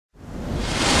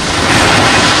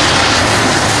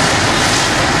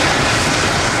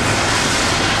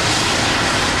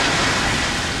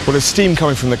Well, there's steam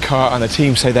coming from the car and the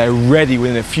team say they're ready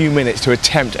within a few minutes to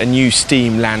attempt a new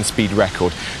steam land speed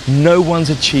record. No one's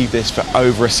achieved this for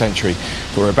over a century,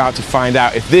 but we're about to find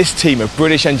out if this team of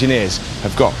British engineers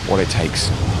have got what it takes.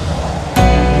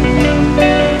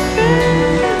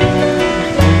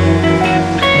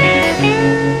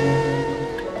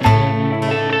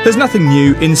 There's nothing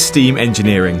new in steam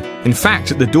engineering. In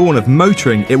fact, at the dawn of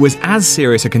motoring, it was as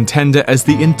serious a contender as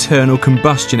the internal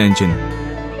combustion engine.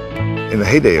 In the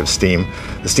heyday of steam,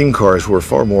 the steam cars were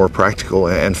far more practical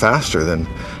and faster than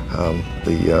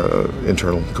the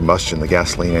internal combustion, the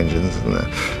gasoline engines and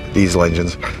the diesel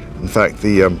engines. In fact,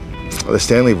 the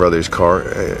Stanley Brothers car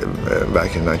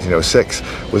back in 1906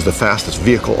 was the fastest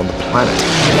vehicle on the planet.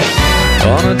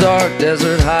 On a dark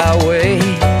desert highway,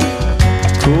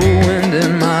 cool wind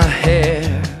in my hair.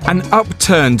 An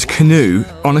upturned canoe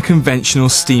on a conventional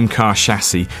steam car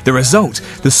chassis. The result,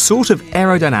 the sort of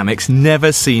aerodynamics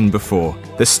never seen before.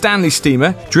 The Stanley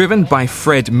steamer, driven by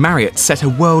Fred Marriott, set a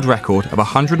world record of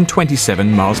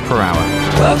 127 miles per hour.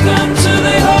 Welcome to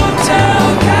the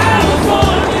Hotel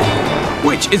California.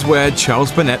 Which is where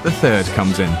Charles Burnett III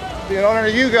comes in. In honor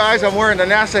of you guys, I'm wearing the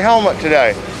NASA helmet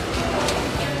today.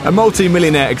 A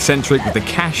multi-millionaire eccentric with the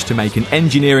cash to make an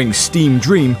engineering steam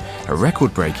dream a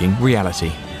record-breaking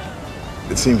reality.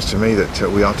 It seems to me that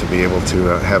we ought to be able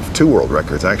to have two world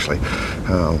records, actually.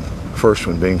 First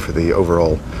one being for the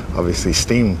overall, obviously,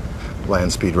 steam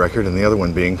land speed record, and the other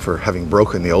one being for having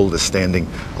broken the oldest standing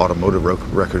automotive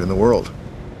record in the world.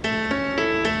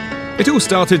 It all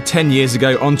started 10 years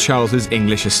ago on Charles's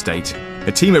English estate.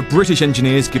 A team of British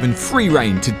engineers given free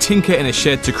rein to tinker in a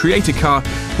shed to create a car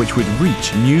which would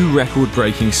reach new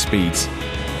record-breaking speeds.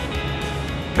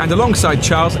 And alongside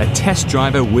Charles, a test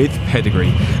driver with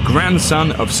pedigree,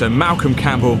 grandson of Sir Malcolm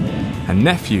Campbell and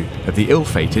nephew of the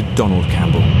ill-fated Donald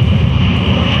Campbell.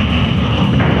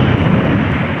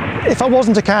 If I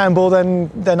wasn't a Campbell,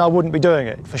 then I wouldn't be doing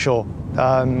it, for sure.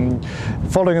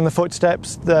 Following in the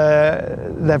footsteps,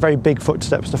 they're very big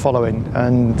footsteps to follow in,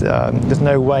 and there's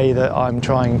no way that I'm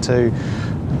trying to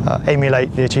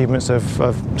emulate the achievements of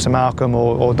Sir Malcolm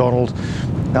or Donald.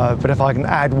 But if I can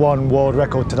add one world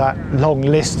record to that long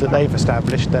list that they've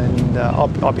established, then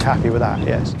I'll be happy with that,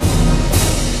 yes.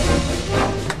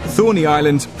 Thorney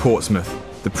Island, Portsmouth.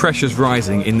 The pressure's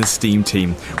rising in the steam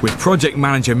team, with project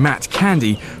manager Matt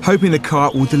Candy hoping the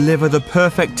car will deliver the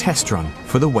perfect test run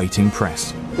for the waiting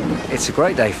press. It's a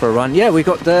great day for a run. Yeah, we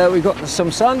got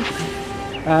some sun.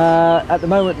 At the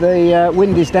moment, the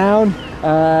wind is down.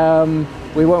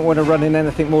 We won't want to run in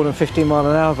anything more than 15 miles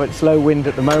an hour, but it's low wind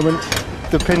at the moment.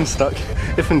 The pin's stuck.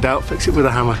 If in doubt, fix it with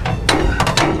a hammer.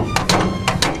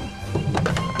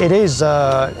 It is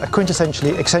a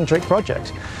quintessentially eccentric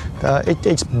project.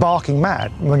 It's barking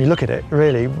mad when you look at it,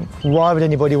 really. Why would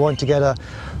anybody want to get a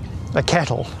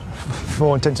kettle, for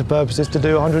all intents and purposes, to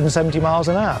do 170 miles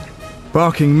an hour?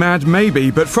 Barking mad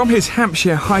maybe, but from his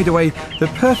Hampshire hideaway, the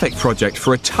perfect project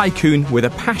for a tycoon with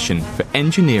a passion for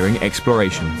engineering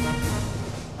exploration.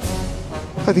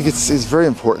 I think it's very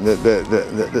important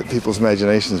that people's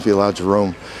imaginations be allowed to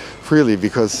roam freely,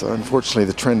 because unfortunately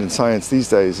the trend in science these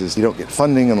days is you don't get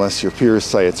funding unless your peers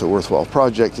say it's a worthwhile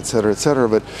project, etc., etc.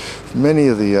 But many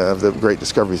of the great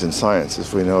discoveries in science,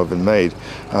 as we know, have been made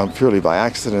purely by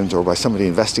accident or by somebody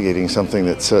investigating something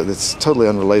that's totally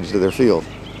unrelated to their field.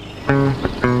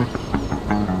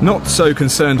 Not so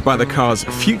concerned by the car's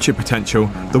future potential,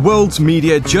 the world's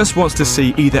media just wants to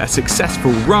see either a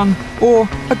successful run or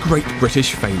a great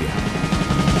British failure.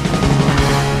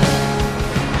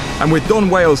 And with Don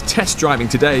Wales test driving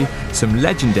today, some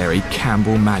legendary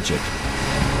Campbell magic.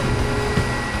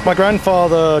 My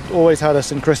grandfather always had a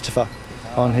St. Christopher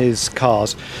on his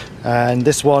cars, and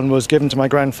this one was given to my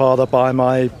grandfather by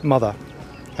my mother,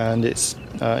 and it's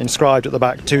inscribed at the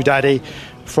back, "To Daddy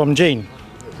from Jean."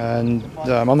 And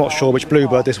I'm not sure which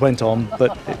bluebird this went on,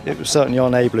 but it was certainly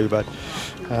on a bluebird,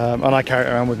 and I carry it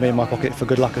around with me in my pocket for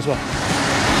good luck as well.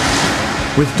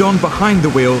 With Don behind the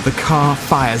wheel, the car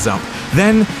fires up,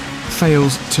 then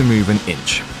fails to move an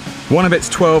inch. One of its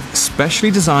 12 specially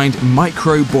designed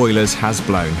micro boilers has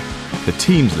blown. The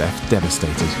team's left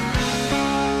devastated.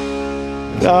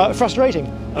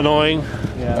 Frustrating. Annoying.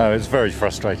 Yeah. No, it's very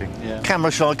frustrating. Yeah.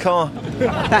 Camera shy car.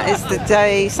 That is the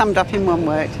day summed up in one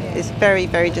word. It's very,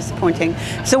 very disappointing.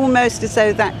 It's almost as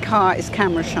though that car is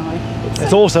camera shy.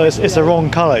 It's also it's the wrong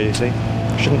colour, you see.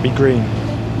 It shouldn't be green.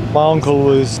 My uncle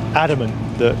was adamant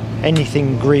that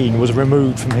anything green was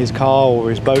removed from his car or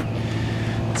his boat.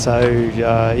 So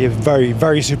you're very,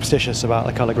 very superstitious about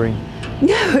the colour green.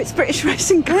 No, it's British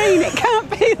Racing Green. It can't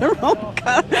be the wrong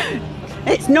colour.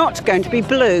 It's not going to be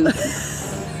blue.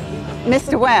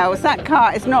 Mr. Wells, that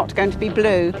car is not going to be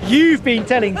blue. You've been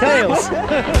telling tales.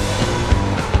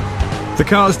 The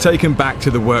car's taken back to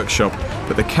the workshop,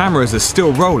 but the cameras are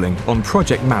still rolling on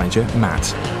project manager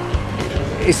Matt.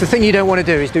 It's the thing you don't want to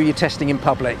do, is do your testing in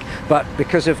public, but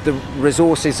because of the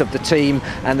resources of the team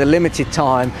and the limited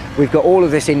time, we've got all of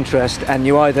this interest, and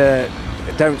you either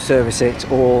don't service it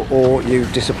or you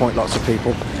disappoint lots of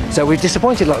people. So we've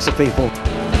disappointed lots of people.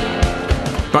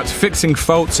 But fixing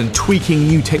faults and tweaking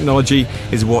new technology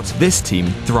is what this team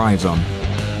thrives on.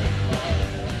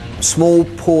 Small,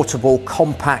 portable,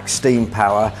 compact steam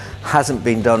power hasn't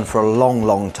been done for a long,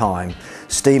 long time.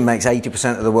 Steam makes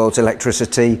 80% of the world's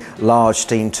electricity. Large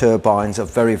steam turbines are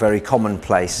very, very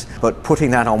commonplace. But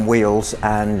putting that on wheels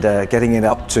and getting it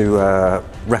up to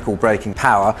record-breaking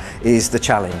power is the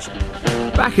challenge.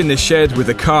 Back in the shed with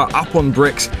the car up on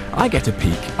bricks, I get a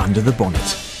peek under the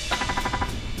bonnet.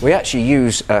 We actually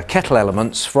use kettle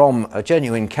elements from a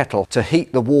genuine kettle to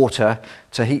heat the water,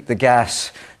 to heat the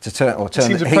gas, to turn It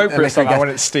seems appropriate somehow when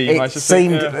it's steam. It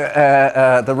seemed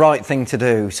the right thing to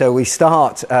do. So we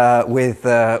start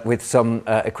with some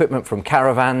equipment from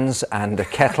caravans and a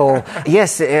kettle.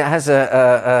 Yes, it has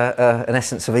an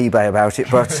essence of eBay about it,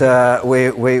 but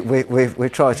we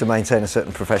try to maintain a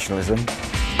certain professionalism.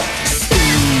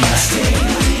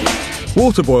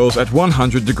 Water boils at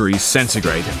 100 degrees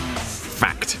centigrade.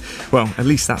 Fact. Well, at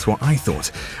least that's what I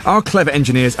thought. Our clever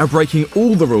engineers are breaking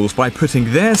all the rules by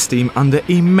putting their steam under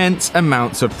immense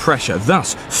amounts of pressure,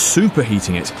 thus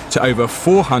superheating it to over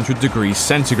 400 degrees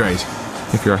centigrade.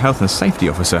 If you're a health and safety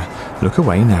officer, look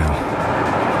away now.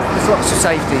 There's lots of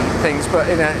safety things, but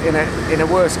in a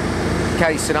worst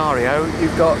case scenario,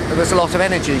 there's a lot of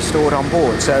energy stored on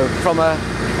board. So from a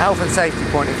health and safety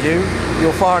point of view,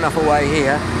 you're far enough away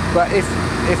here, but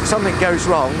if something goes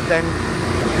wrong, then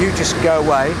you just go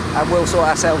away and we'll sort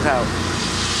ourselves out.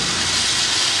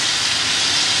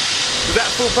 Was that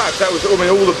full power? That was, all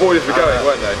the boilers were going,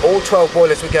 weren't they? All 12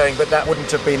 boilers were going, but that wouldn't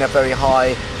have been a very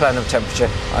high plenum temperature.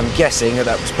 I'm guessing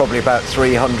that was probably about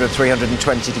 300,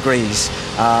 320 degrees.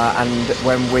 And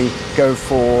when we go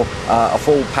for a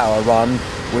full power run,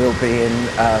 we'll be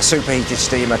in superheated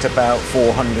steam at about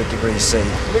 400 degrees C.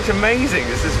 It looks amazing.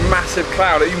 There's this massive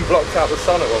cloud. It even blocks out the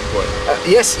sun at one point.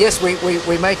 Yes,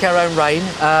 we make our own rain.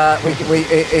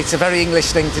 It's a very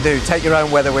English thing to do. Take your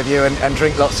own weather with you and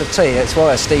drink lots of tea. That's why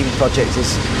our steam project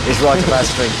is right up our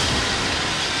street.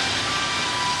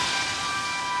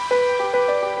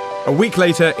 A week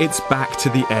later, it's back to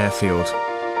the airfield.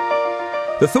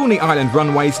 The Thorney Island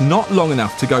runway's not long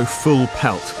enough to go full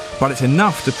pelt, but it's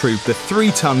enough to prove the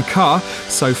 3-ton car,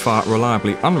 so far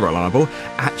reliably unreliable,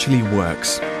 actually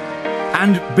works.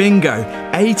 And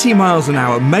bingo, 80 miles an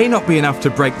hour may not be enough to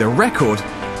break the record,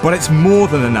 but it's more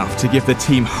than enough to give the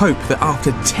team hope that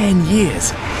after 10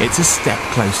 years, it's a step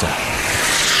closer.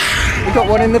 We got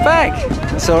one in the bag.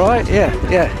 That's all right. Yeah.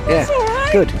 It's all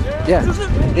right. Good. Yeah.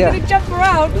 Gonna jump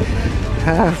around.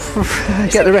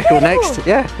 Get the record next.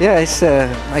 Yeah.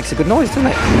 It makes a good noise, doesn't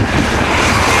it?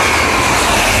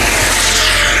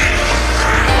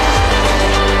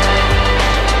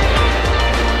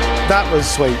 That was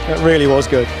sweet. That really was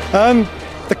good.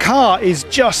 The car is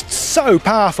just so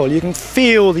powerful. You can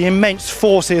feel the immense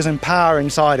forces and power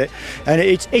inside it, and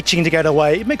it's itching to get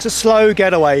away. It makes a slow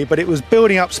getaway, but it was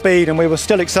building up speed, and we were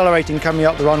still accelerating coming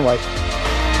up the runway.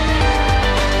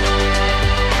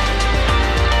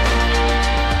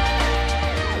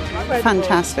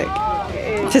 Fantastic.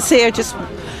 To see her just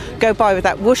go by with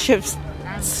that whoosh of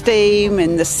steam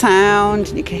and the sound,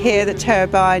 you can hear the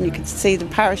turbine, you can see the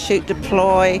parachute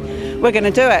deploy. We're going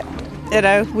to do it. You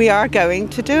know, we are going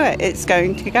to do it. It's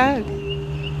going to go.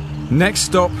 Next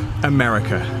stop,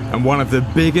 America, and one of the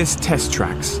biggest test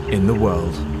tracks in the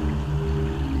world.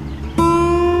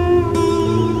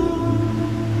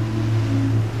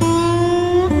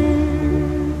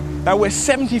 Now we're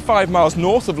 75 miles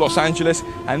north of Los Angeles,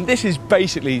 and this is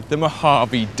basically the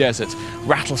Mojave Desert.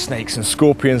 Rattlesnakes and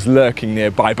scorpions lurking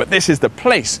nearby, but this is the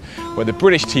place where the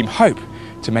British team hope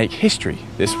to make history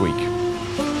this week.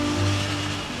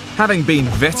 Having been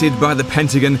vetted by the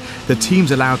Pentagon, the team's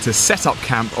allowed to set up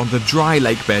camp on the dry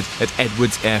lake bed at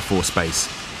Edwards Air Force Base.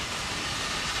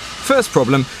 First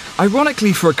problem,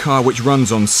 ironically for a car which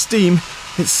runs on steam,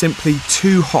 it's simply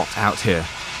too hot out here.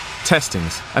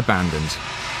 Testing's abandoned.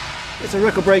 It's a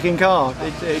record-breaking car.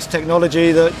 It's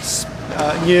technology that's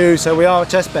new, so we are a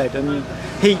test bed, and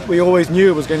heat we always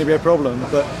knew was going to be a problem,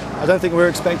 but I don't think we were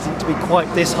expecting it to be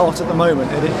quite this hot at the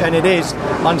moment, and it is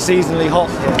unseasonably hot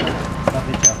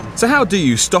here. So how do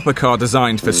you stop a car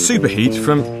designed for superheat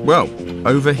from, well,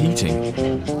 overheating?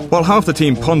 While half the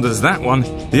team ponders that one,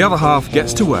 the other half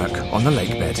gets to work on the lake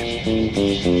bed.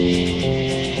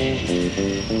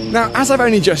 Now, as I've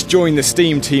only just joined the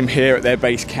Steam team here at their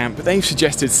base camp, they've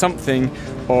suggested something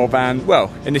of an,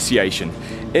 well, initiation.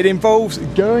 It involves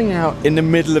going out in the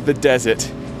middle of the desert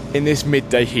in this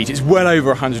midday heat. It's well over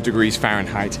 100 degrees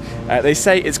Fahrenheit. They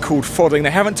say it's called fodding. They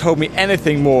haven't told me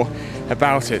anything more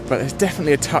about it, but there's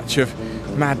definitely a touch of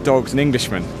Mad Dogs and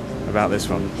Englishmen about this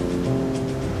one.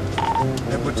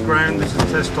 Edwards Ground, this is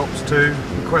Test Ops 2.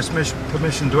 Request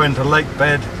permission to enter lake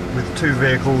bed with 2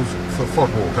 vehicles for fod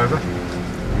walk, over.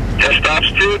 Test Ops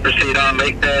 2, proceed on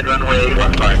lake bed, runway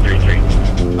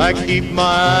 1533. I keep my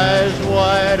eyes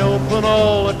wide open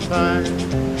all the time,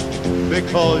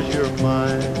 because you're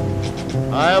mine,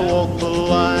 I walk the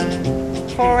line.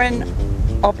 Foreign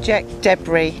object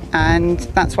debris, and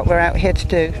that's what we're out here to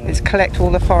do, is collect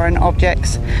all the foreign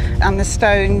objects and the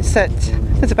stones that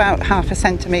is about ½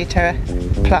 centimetre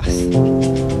plus.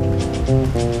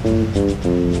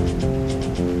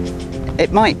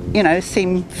 It might, you know,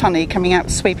 seem funny coming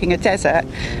out sweeping a desert,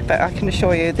 but I can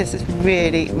assure you this is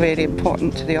really, really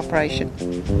important to the operation.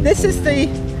 This is the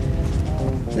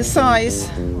size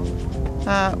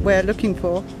we're looking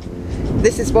for.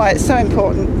 This is why it's so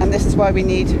important, and this is why we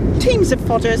need teams of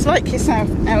fodders like yourself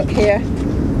out here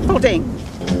fodding.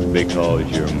 Because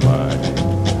you're mine,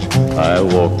 I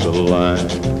walk the line.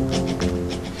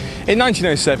 In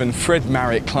 1907, Fred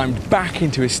Marriott climbed back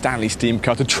into his Stanley steam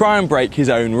car to try and break his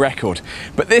own record.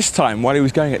 But this time, while he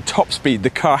was going at top speed,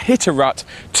 the car hit a rut,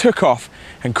 took off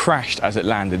and crashed as it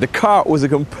landed. The car was a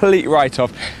complete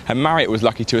write-off, and Marriott was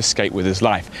lucky to escape with his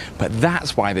life. But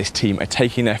that's why this team are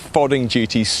taking their fodding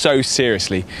duties so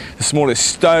seriously. The smallest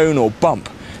stone or bump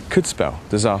could spell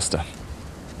disaster.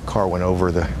 The car went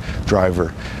over the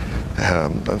driver,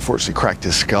 unfortunately cracked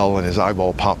his skull and his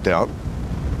eyeball popped out.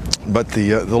 But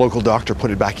the local doctor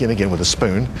put it back in again with a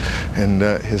spoon, and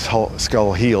his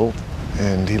skull healed,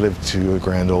 and he lived to a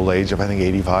grand old age of, I think,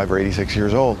 85 or 86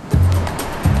 years old.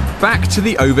 Back to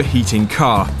the overheating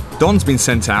car. Don's been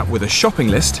sent out with a shopping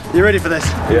list. You ready for this?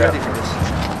 Yeah. Ready for this?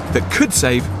 That could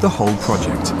save the whole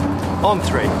project. On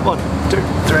 3. 1, 2,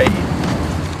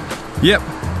 3. Yep,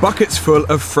 buckets full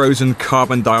of frozen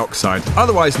carbon dioxide,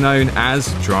 otherwise known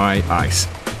as dry ice.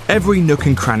 Every nook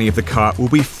and cranny of the car will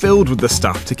be filled with the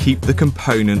stuff to keep the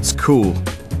components cool.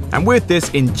 And with this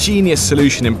ingenious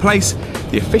solution in place,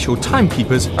 the official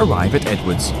timekeepers arrive at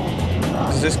Edwards.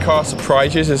 Does this car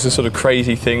surprise you? Is this a sort of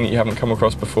crazy thing that you haven't come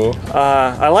across before?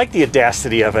 I like the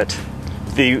audacity of it.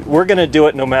 We're going to do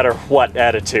it no matter what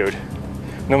attitude.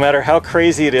 No matter how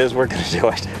crazy it is, we're going to do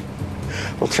it.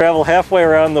 We'll travel halfway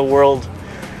around the world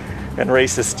and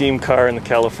race a steam car in the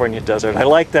California desert. I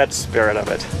like that spirit of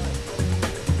it.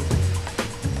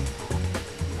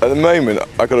 At the moment,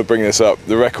 I've got to bring this up,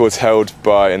 the record's held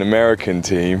by an American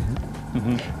team.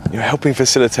 Mm-hmm. You're helping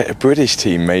facilitate a British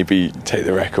team maybe take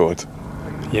the record.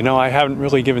 You know, I haven't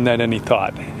really given that any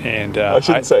thought. And I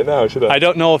shouldn't say it now, should I? I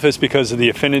don't know if it's because of the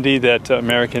affinity that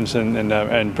Americans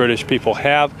and British people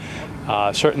have.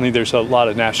 Certainly there's a lot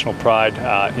of national pride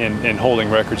in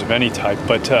holding records of any type,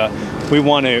 but we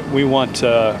always want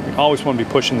to be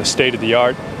pushing the state of the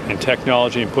art and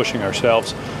technology and pushing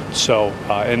ourselves. So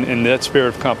in that spirit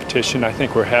of competition, I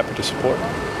think we're happy to support.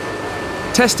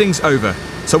 Testing's over,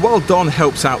 so while Don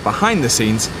helps out behind the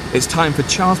scenes, it's time for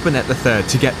Charles Burnett III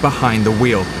to get behind the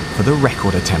wheel for the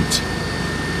record attempt.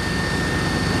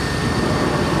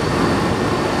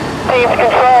 Team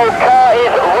control, car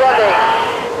is running.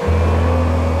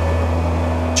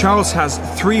 Charles has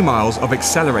 3 miles of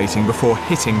accelerating before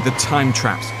hitting the time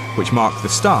traps, which mark the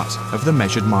start of the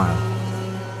measured mile.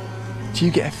 Do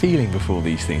you get a feeling before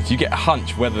these things? Do you get a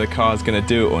hunch whether the car's going to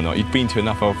do it or not? You've been to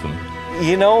enough of them.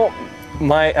 You know,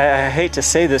 I hate to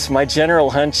say this, my general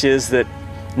hunch is that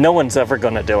no one's ever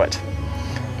going to do it.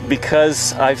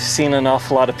 Because I've seen an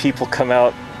awful lot of people come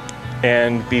out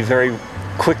and be very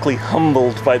quickly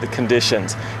humbled by the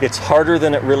conditions. It's harder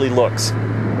than it really looks.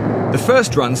 The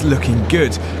first run's looking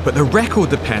good, but the record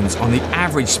depends on the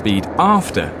average speed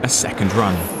after a second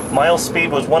run. Mile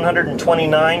speed was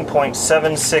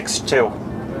 129.762.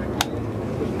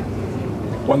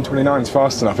 129 is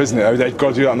fast enough, isn't it? They've got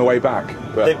to do that on the way back.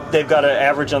 But they've got an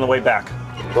average on the way back.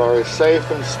 Car is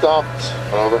safe and stopped.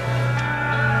 Over.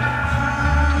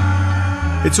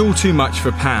 It's all too much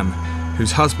for Pam,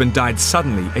 whose husband died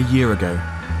suddenly a year ago.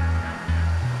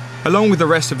 Along with the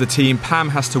rest of the team, Pam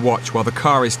has to watch while the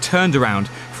car is turned around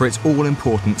for its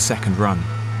all-important second run.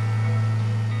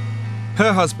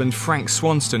 Her husband, Frank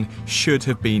Swanston, should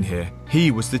have been here.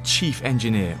 He was the chief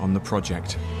engineer on the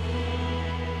project.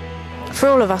 for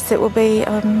all of us, it will be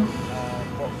a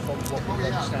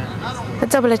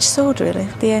double-edged sword, really,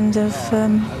 the end of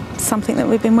something that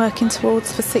we've been working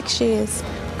towards for 6 years,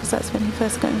 because that's when he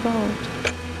first got involved.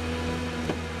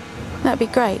 That'd be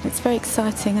great. It's very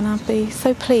exciting, and I'll be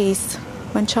so pleased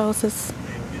when Charles has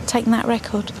taken that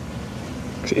record.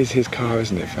 It is his car,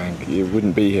 isn't it, Frank? You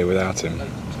wouldn't be here without him.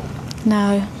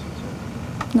 No,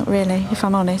 not really, if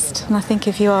I'm honest. And I think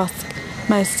if you ask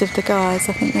most of the guys,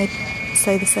 I think they'd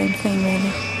say the same thing,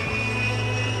 really.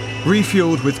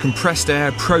 Refueled with compressed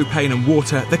air, propane and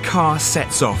water, the car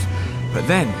sets off, but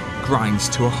then grinds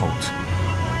to a halt.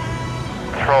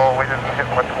 Control, we didn't hit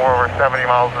much more over 70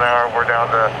 miles an hour. We're down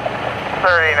to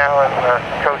 30 now and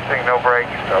coasting, no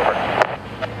brakes, over.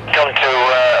 Come to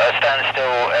a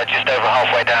standstill just over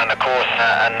halfway down the course,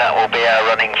 and that will be our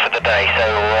running for the day, so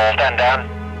stand down.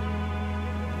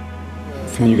 I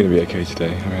think you're going to be okay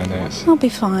today. I mean, I know it's... I'll be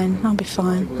fine, I'll be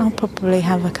fine. I'll probably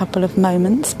have a couple of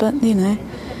moments, but, you know,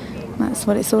 that's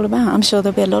what it's all about. I'm sure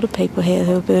there'll be a lot of people here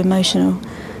who'll be emotional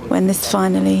when this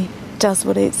finally does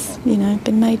what it's, you know,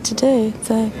 been made to do.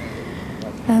 So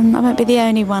I won't be the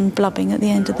only one blubbing at the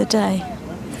end of the day.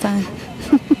 So...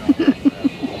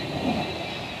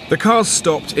 The car's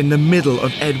stopped in the middle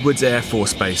of Edwards Air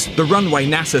Force Base, the runway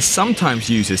NASA sometimes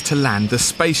uses to land the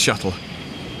space shuttle.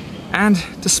 And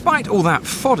despite all that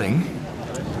fodding...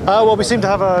 Well, we seem to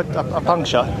have a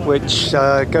puncture, which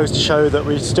goes to show that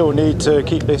we still need to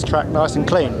keep this track nice and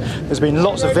clean. There's been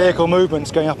lots of vehicle movements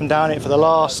going up and down it for the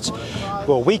last,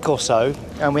 well, week or so,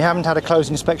 and we haven't had a close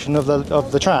inspection of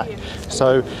the track.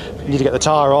 So we need to get the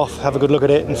tyre off, have a good look at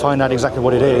it and find out exactly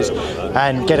what it is,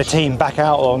 and get a team back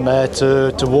out on there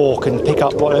to walk and pick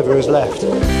up whatever is left.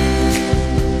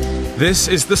 This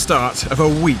is the start of a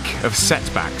week of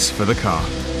setbacks for the car.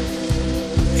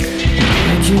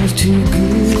 Just too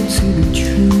good to be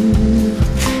true.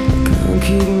 Can't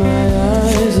keep my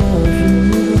eyes off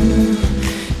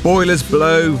you. Boilers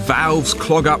blow, valves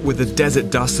clog up with the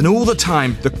desert dust, and all the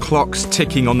time the clock's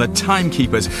ticking on the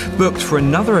timekeepers booked for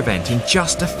another event in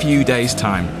just a few days'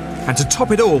 time. And to top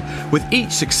it all, with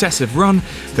each successive run,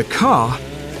 the car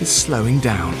is slowing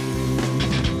down.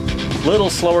 A little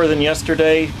slower than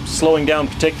yesterday, slowing down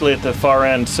particularly at the far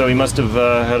end, so he must have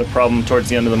had a problem towards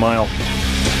the end of the mile.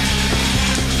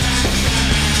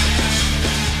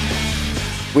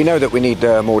 We know that we need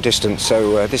more distance,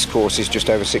 so this course is just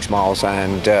over 6 miles,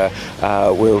 and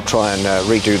we'll try and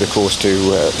redo the course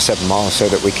to 7 miles so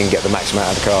that we can get the maximum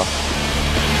out of the car.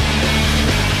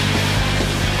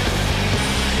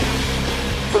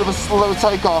 Bit of a slow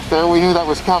takeoff there. We knew that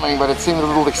was coming, but it seemed a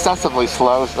little excessively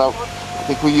slow, so I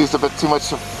think we used a bit too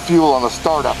much fuel on the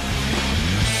startup.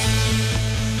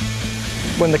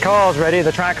 When the car's ready,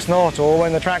 the track's not, or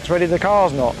when the track's ready, the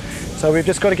car's not. So we've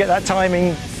just got to get that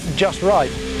timing just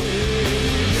right.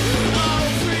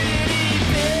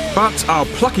 But our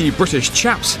plucky British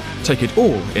chaps take it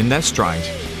all in their stride.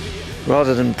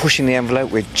 Rather than pushing the envelope,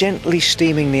 we're gently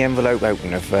steaming the envelope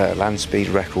open of land speed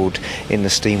record in the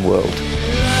steam world.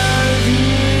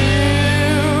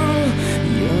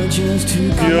 You're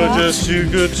just too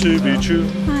good to be true.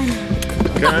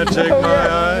 Can't take my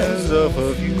eyes off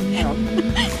of you.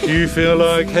 You feel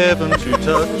like heaven to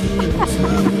touch.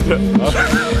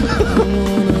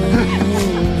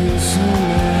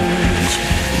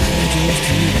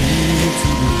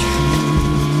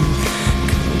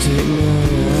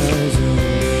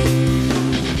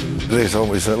 There's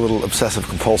always a little obsessive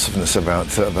compulsiveness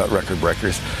about record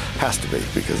breakers. Has to be,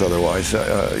 because otherwise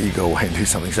you go away and do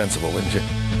something sensible, wouldn't you?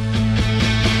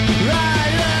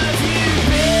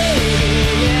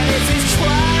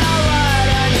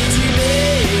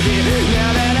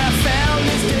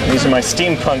 These are my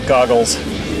steampunk goggles.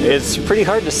 It's pretty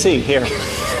hard to see. Here.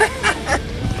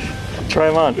 Try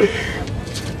them on.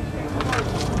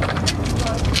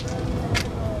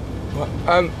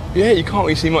 Yeah, you can't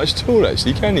really see much at all,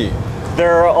 actually, can you?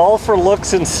 They're all for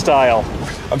looks and style.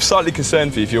 I'm slightly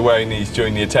concerned for you if you're wearing these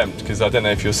during the attempt, because I don't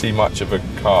know if you'll see much of a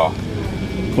car.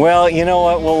 Well, you know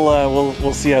what?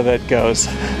 We'll see how that goes.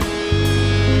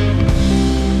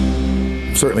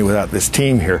 Certainly without this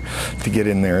team here to get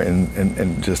in there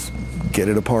and just get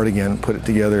it apart again, put it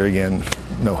together again,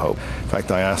 no hope. In fact,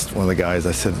 I asked one of the guys,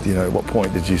 I said, you know, at what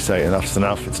point did you say enough's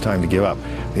enough, it's time to give up?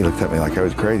 He looked at me like I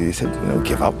was crazy. He said, you know,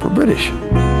 give up, we're British.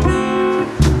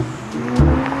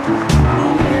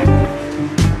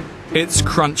 It's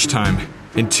crunch time.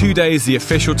 In 2 days, the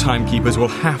official timekeepers will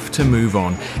have to move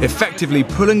on, effectively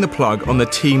pulling the plug on the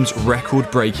team's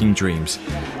record-breaking dreams.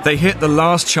 They hit the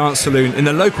last chance saloon in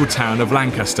the local town of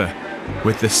Lancaster,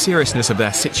 with the seriousness of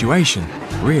their situation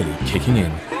really kicking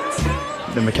in.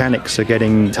 The mechanics are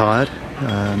getting tired.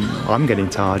 I'm getting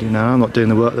tired, you know. I'm not doing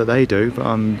the work that they do, but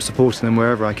I'm supporting them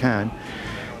wherever I can.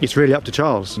 It's really up to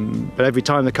Charles, but every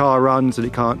time the car runs and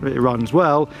it runs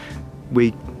well,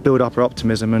 we build up our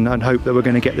optimism and hope that we're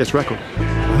going to get this record.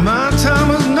 My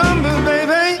time is numbered,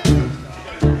 baby.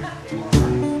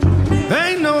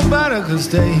 Ain't nobody could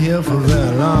stay here for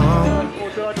very long.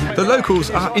 The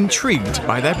locals are intrigued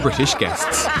by their British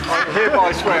guests.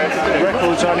 Hereby swear the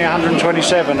record's only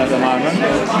 127 at the moment,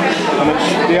 and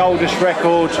it's the oldest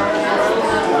record,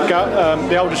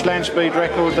 the oldest land speed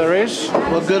record there is.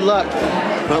 Well, good luck.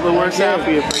 Hope it works out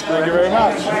for you. Thank you very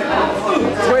much.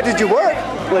 Where did you work?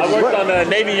 I worked on the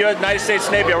Navy, United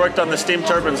States Navy. I worked on the steam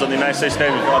turbines on the United States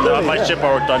Navy. On my ship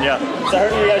I worked on, yeah. So I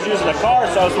heard you guys using a car,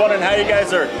 so I was wondering how you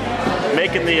guys are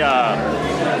making the,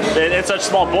 in such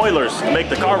small boilers to make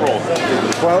the car roll.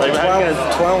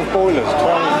 12 boilers.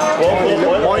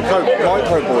 12 micro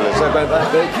boilers. They're about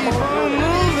that big.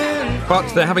 But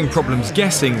they're having problems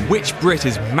guessing which Brit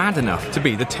is mad enough to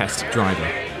be the test driver.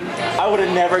 I would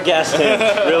have never guessed him.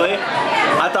 Really?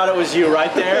 I thought it was you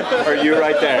right there, or you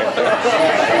right there.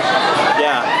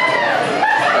 Yeah.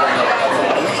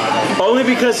 Only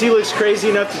because he looks crazy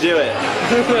enough to do it.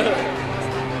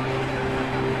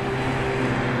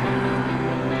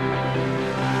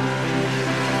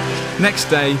 Next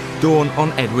day, dawn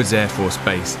on Edwards Air Force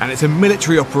Base, and it's a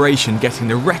military operation getting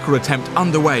the record attempt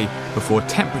underway before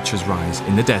temperatures rise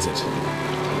in the desert.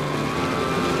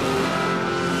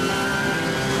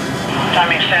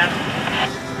 Timing stand.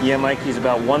 Yeah, Mike, he's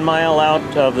about 1 mile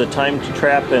out of the timed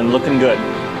trap and looking good.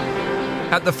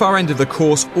 At the far end of the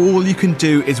course, all you can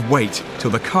do is wait till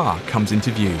the car comes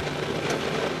into view.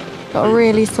 Got a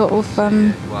really sort of,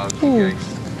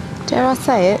 dare I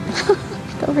say it?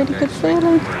 Got a really good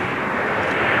feeling.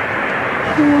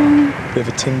 Bit of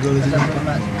a tingle, isn't it?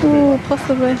 Oh,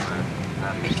 possibly.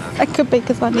 It could be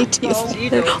because I need to use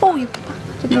the... Oh, you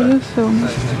didn't move film.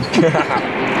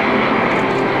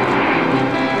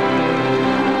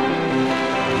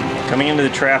 Coming into the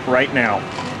trap right now.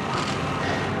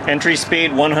 Entry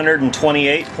speed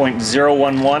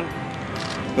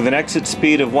 128.011 with an exit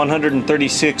speed of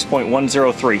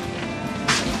 136.103.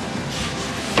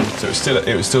 So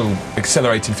it was still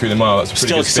accelerating through the mile. That's a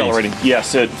pretty good speed. Still accelerating.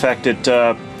 Yes, in fact, it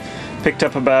picked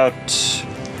up about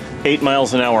 8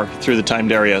 miles an hour through the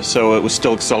timed area, so it was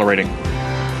still accelerating.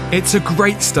 It's a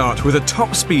great start with a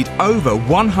top speed over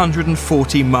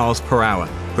 140 miles per hour.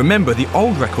 Remember, the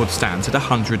old record stands at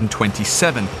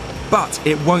 127, but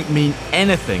it won't mean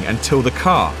anything until the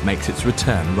car makes its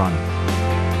return run.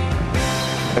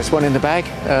 There's one in the bag.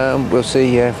 We'll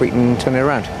see if we can turn it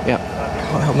around. Yeah.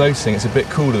 Can't help noticing it's a bit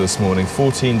cooler this morning,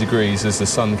 14 degrees as the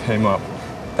sun came up.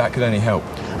 That could only help.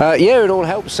 Yeah, it all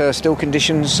helps. Still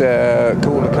conditions,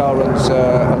 cooler car runs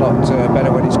a lot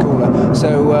better when it's cooler.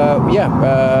 So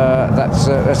that's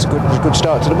a good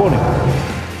start to the morning.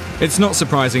 It's not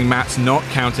surprising Matt's not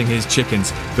counting his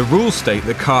chickens. The rules state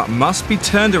the car must be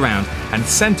turned around and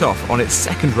sent off on its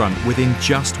second run within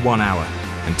just 1 hour,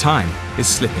 and time is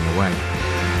slipping away.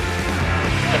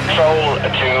 Control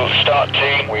to start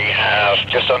team. We have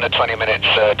just under 20 minutes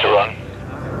to run.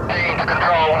 Team to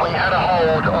control, we had a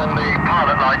hold on the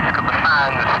pilot lights because the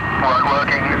fans weren't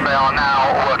working. They are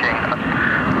now working.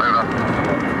 Over.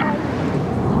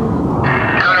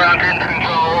 Turn around team to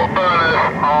control, burners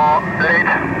are dead.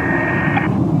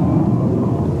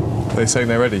 They're saying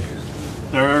they're ready.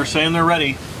 They're saying they're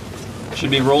ready.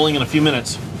 Should be rolling in a few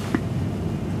minutes.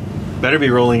 Better be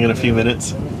rolling in a few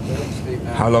minutes.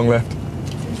 How long left?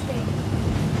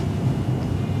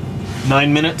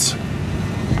 9 minutes.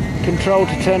 Control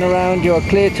to turn around. You are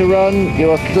clear to run.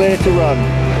 You are clear to run.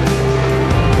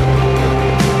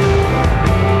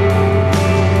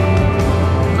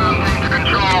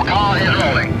 Control, car is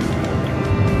rolling.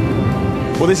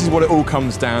 Well, this is what it all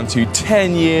comes down to.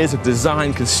 10 years of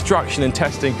design, construction and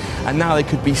testing, and now they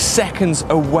could be seconds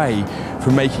away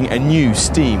from making a new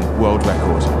steam world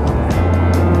record.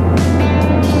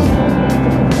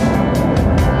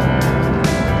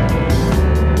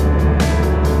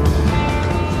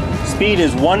 Speed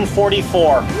is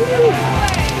 144.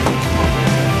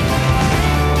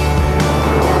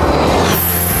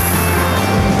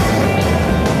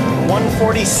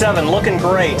 147, looking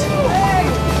great.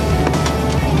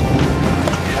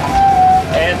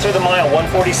 And through the mile,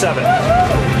 147.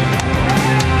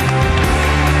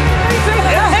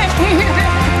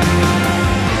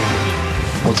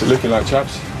 What's it looking like,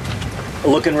 chaps?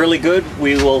 Looking really good.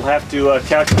 We will have to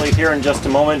calculate here in just a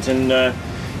moment and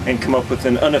come up with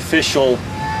an unofficial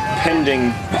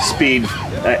pending speed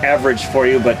average for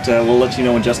you, but we'll let you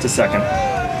know in just a second.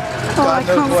 Oh, I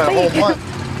can't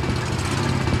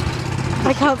speak.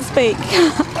 I can't speak.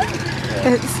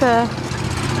 It's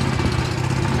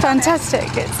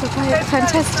fantastic. It's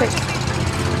fantastic.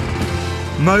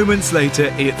 Moments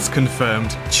later, it's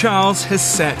confirmed. Charles has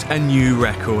set a new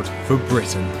record for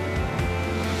Britain.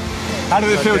 How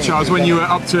did it feel, Charles, when you were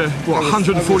up to, what,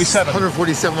 147?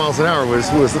 147 miles an hour was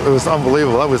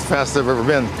unbelievable. That was the fastest I've ever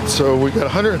been. So we got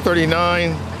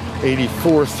 139,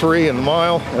 84.3 in the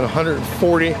mile, and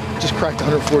 140, just cracked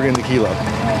 140 in the kilo.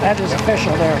 That is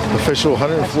official there. Official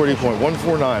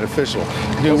 140.149, official.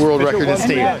 New world record in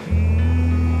steam.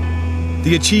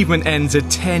 The achievement ends a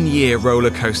 10-year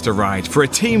roller coaster ride for a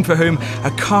team for whom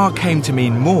a car came to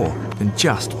mean more than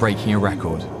just breaking a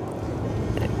record.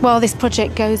 While this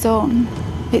project goes on,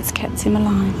 it's kept him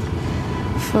alive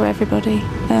for everybody.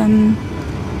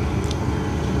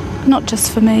 Not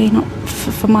just for me, not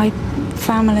for my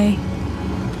family,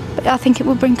 but I think it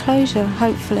will bring closure,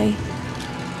 hopefully.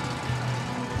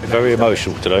 Very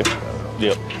emotional today.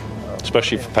 Yep.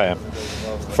 Especially for Pam,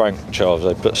 Frank and Charles.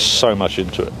 They put so much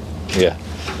into it. Yeah.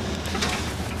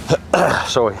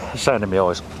 Sorry, sand in my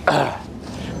eyes.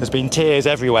 There's been tears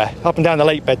everywhere. Up and down the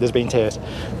lake bed there's been tears.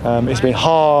 It's been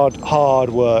hard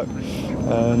work,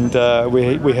 and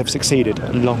we have succeeded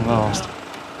at long last.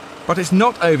 But it's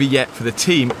not over yet for the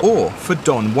team or for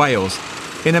Don Wales.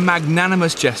 In a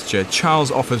magnanimous gesture,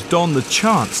 Charles offers Don the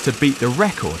chance to beat the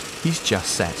record he's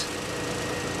just set.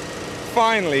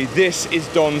 Finally, this is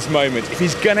Don's moment. If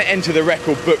he's going to enter the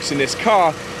record books in this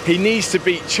car, he needs to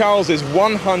beat Charles's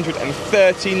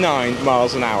 139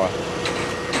 miles an hour.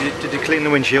 Did you clean the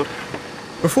windshield?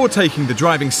 Before taking the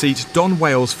driving seat, Don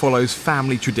Wales follows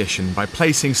family tradition by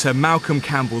placing Sir Malcolm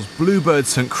Campbell's Bluebird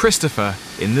St Christopher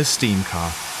in the steam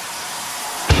car.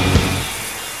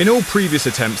 In all previous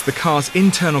attempts, the car's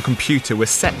internal computer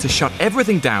was set to shut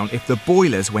everything down if the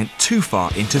boilers went too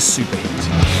far into superheat.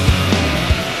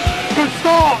 Good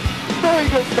start! Very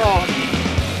good start!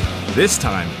 This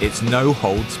time, it's no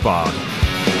holds barred.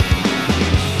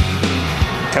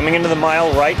 Coming into the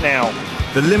mile right now.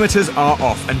 The limiters are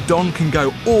off and Don can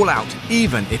go all out,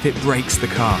 even if it breaks the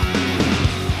car.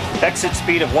 Exit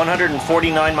speed of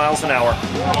 149 miles an hour.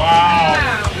 Wow!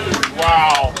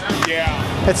 Wow!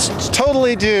 Yeah! It's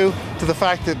totally due to the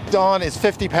fact that Don is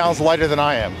 50 pounds lighter than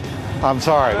I am. I'm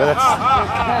sorry, but that's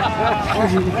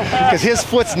because his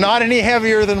foot's not any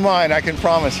heavier than mine, I can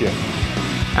promise you.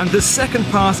 And the second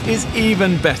pass is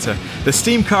even better. The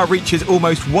steam car reaches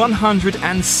almost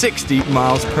 160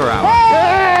 miles per hour.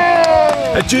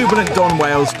 A jubilant Don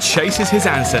Wales chases his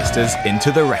ancestors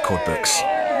into the record books.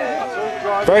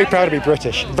 Very proud to be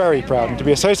British, very proud, and to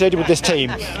be associated with this team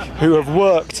who have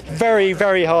worked,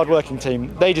 very hard working team.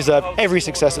 They deserve every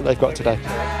success that they've got today.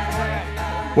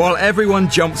 While everyone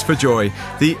jumps for joy,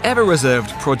 the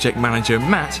ever-reserved project manager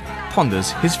Matt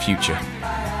ponders his future.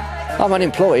 I'm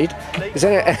unemployed.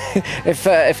 If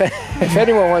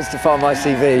anyone wants to find my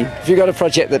CV, if you've got a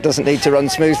project that doesn't need to run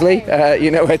smoothly, you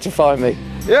know where to find me.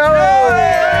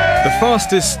 The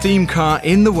fastest steam car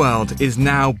in the world is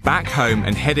now back home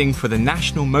and heading for the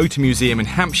National Motor Museum in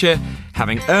Hampshire,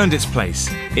 having earned its place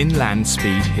in land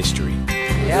speed history.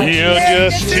 You're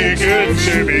just too good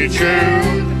to be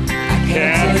true. I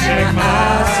can't take my